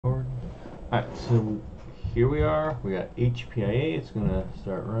Alright, so here we are. We got HPIA. It's going to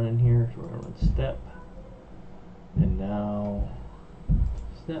start running here. So we're going to run step. And now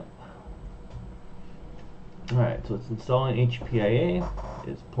step. Alright, so it's installing HPIA.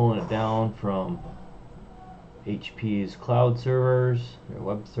 It's pulling it down from HP's cloud servers, their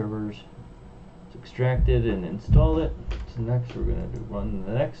web servers. It's extracted and installed it. So next we're going to run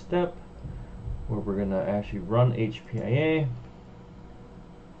the next step, where we're going to actually run HPIA.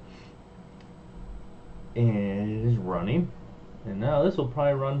 And it is running, and now this will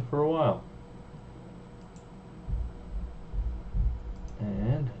probably run for a while.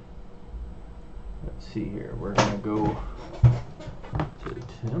 And let's see here, we're gonna go to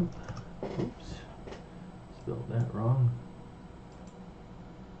temp. Oops, spelled that wrong.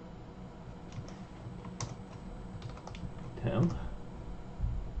 Temp.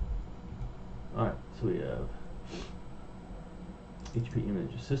 Alright, so we have HP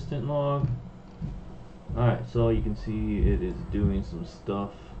image assistant log. Alright, so you can see it is doing some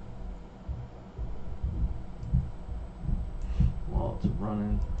stuff while it's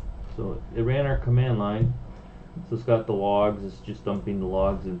running. So it ran our command line. So it's got the logs, it's just dumping the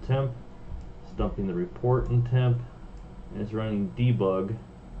logs in temp. It's dumping the report in temp. And it's running debug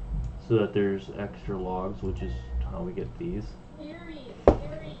so that there's extra logs, which is how we get these. Siri,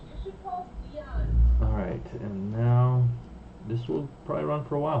 you should call Dion. Alright, and now this will probably run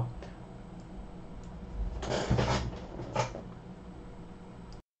for a while.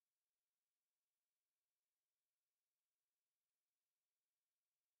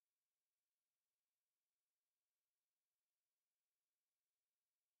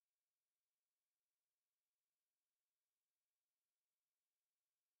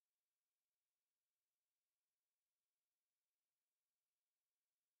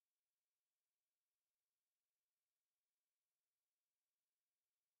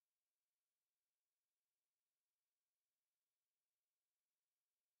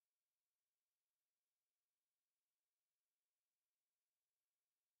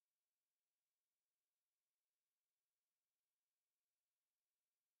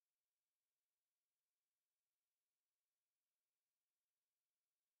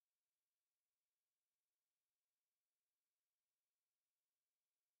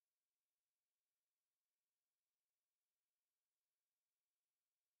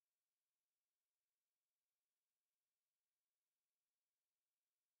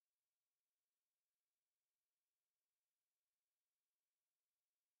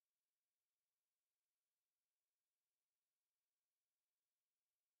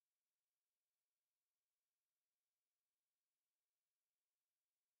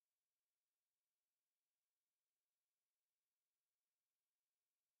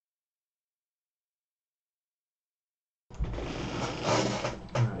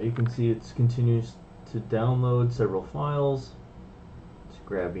 You can see it's continues to download several files. It's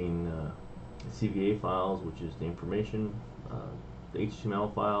grabbing the CVA files, which is the information, the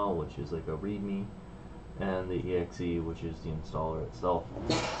HTML file, which is like a README, and the exe, which is the installer itself.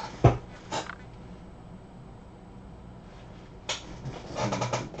 Let's see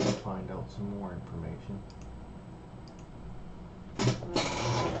if we can find out some more information.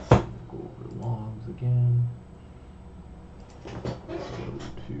 Go over logs again. Go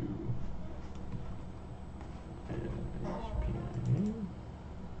to HPIA.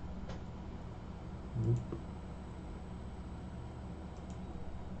 Nope.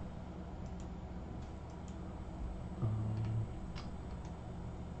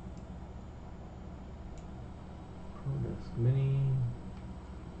 ProDesk Mini,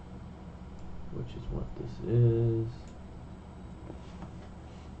 which is what this is.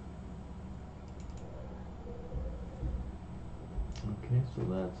 Okay, so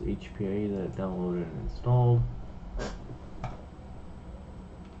that's HPIA that it downloaded and installed.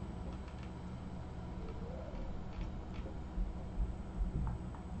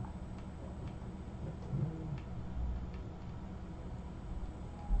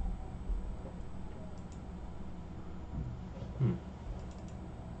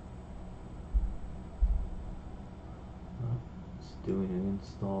 It's doing an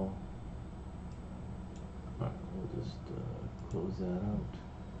install. Alright, we'll just close that out.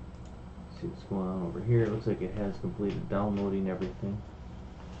 See what's going on over here. It looks like it has completed downloading everything.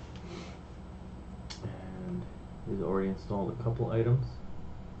 And it's already installed a couple items.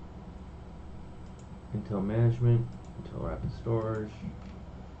 Intel Management, Intel Rapid Storage,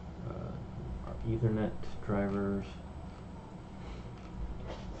 our Ethernet drivers,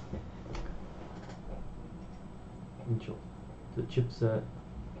 the chipset,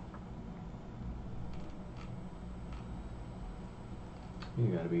 You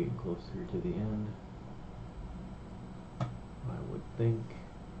gotta be closer to the end, I would think.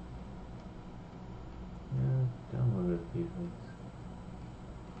 Yeah, downloaded a few things.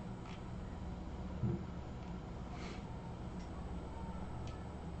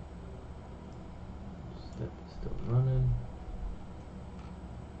 Step is still running.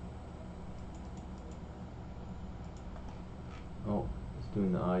 Oh, it's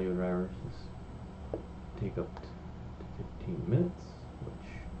doing the audio drivers. This take up to 15 minutes, which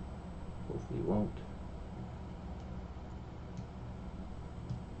hopefully won't.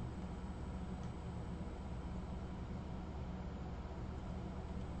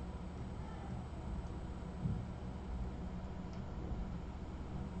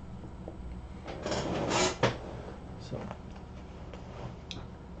 So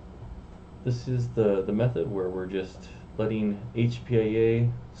this is the method where we're just letting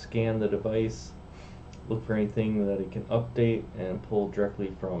HPIA scan the device, look for anything that it can update, and pull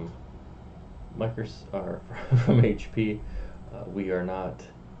directly from from HP. We are not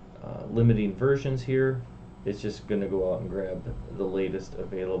limiting versions here. It's just going to go out and grab the latest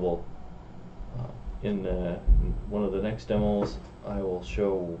available. In one of the next demos, I will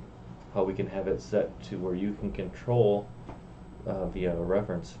show how we can have it set to where you can control via a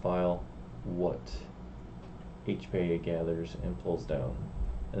reference file what HPIA gathers and pulls down.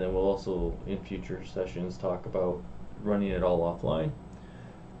 And then we'll also in future sessions talk about running it all offline.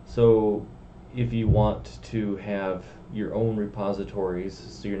 So if you want to have your own repositories,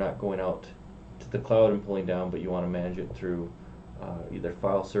 so you're not going out to the cloud and pulling down, but you want to manage it through either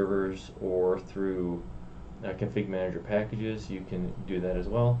file servers or through ConfigMgr packages, you can do that as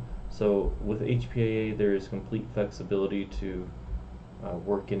well. So with HPIA, there is complete flexibility to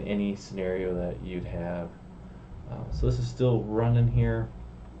work in any scenario that you'd have. So this is still running here.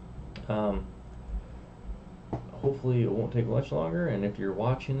 Hopefully it won't take much longer, and if you're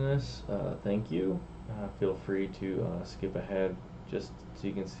watching this, thank you. Feel free to skip ahead just so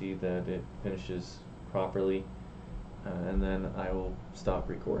you can see that it finishes properly, and then I will stop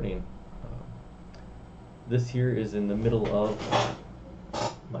recording. This here is in the middle of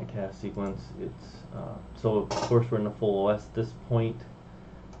my task sequence. It's so of course we're in the full OS at this point.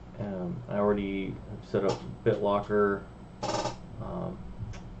 I already have set up BitLocker.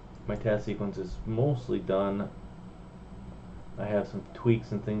 My task sequence is mostly done. I have some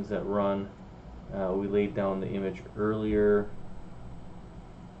tweaks and things that run. We laid down the image earlier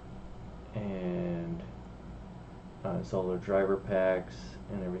and installed our driver packs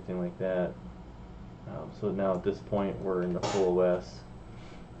and everything like that. So now at this point we're in the full OS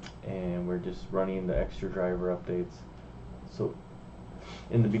and we're just running the extra driver updates. So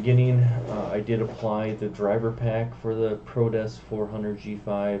in the beginning I did apply the driver pack for the ProDesk 400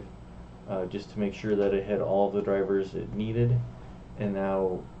 G5 just to make sure that it had all the drivers it needed, and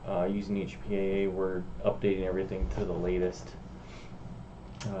now using HPIA we're updating everything to the latest,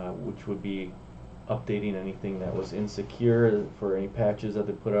 which would be updating anything that was insecure for any patches that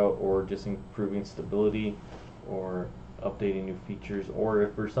they put out, or just improving stability, or updating new features, or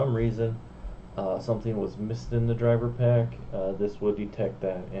if for some reason something was missed in the driver pack, this would detect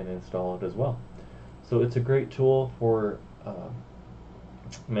that and install it as well. So it's a great tool for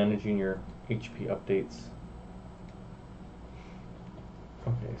managing your HP updates.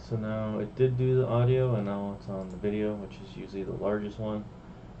 Okay, so now it did do the audio, and now it's on the video, which is usually the largest one.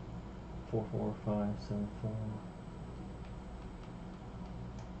 44574.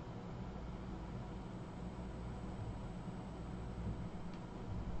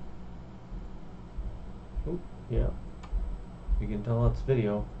 Oh, yeah. You can tell it's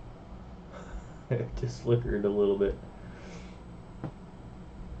video. It just flickered a little bit.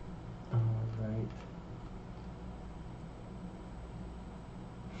 Alright.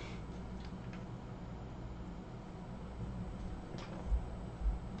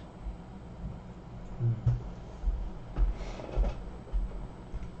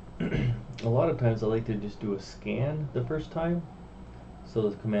 A lot of times I like to just do a scan the first time. So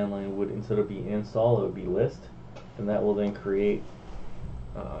the command line would, instead of be install, it would be list, and that will then create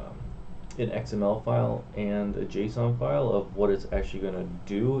an XML file and a JSON file of what it's actually going to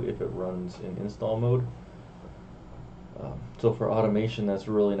do if it runs in install mode. So for automation, that's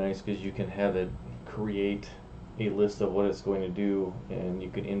really nice because you can have it create a list of what it's going to do, and you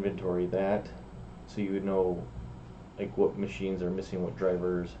can inventory that, so you would know like what machines are missing what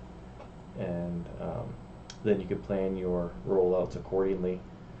drivers, and then you could plan your rollouts accordingly.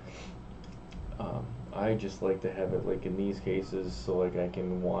 I just like to have it like in these cases, so like I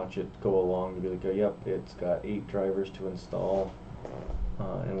can watch it go along and be like, oh, yep, it's got 8 drivers to install,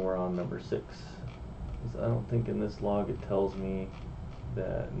 and we're on number 6. I don't think in this log it tells me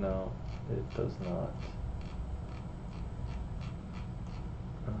that. No, it does not.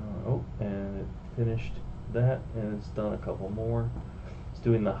 Oh, and it finished that, and it's done a couple more. It's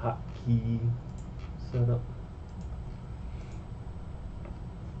doing the hotkey setup.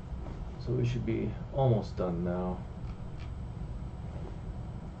 So we should be almost done now.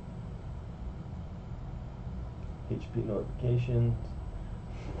 HP notifications.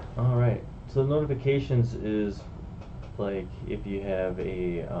 Alright, so notifications is like if you have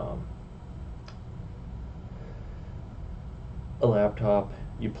a laptop,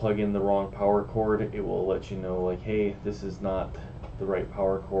 you plug in the wrong power cord, it will let you know like, hey, this is not the right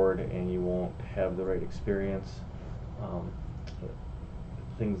power cord, and you won't have the right experience.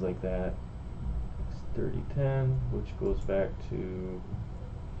 Things like that. X3010, which goes back to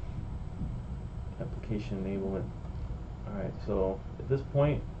application enablement. Alright, so at this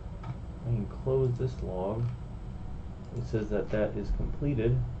point I can close this log. It says that that is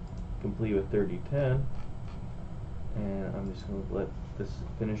completed, complete with 3010, and I'm just going to let this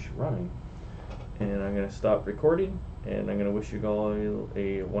finish running. And I'm going to stop recording, and I'm going to wish you all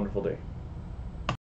a wonderful day.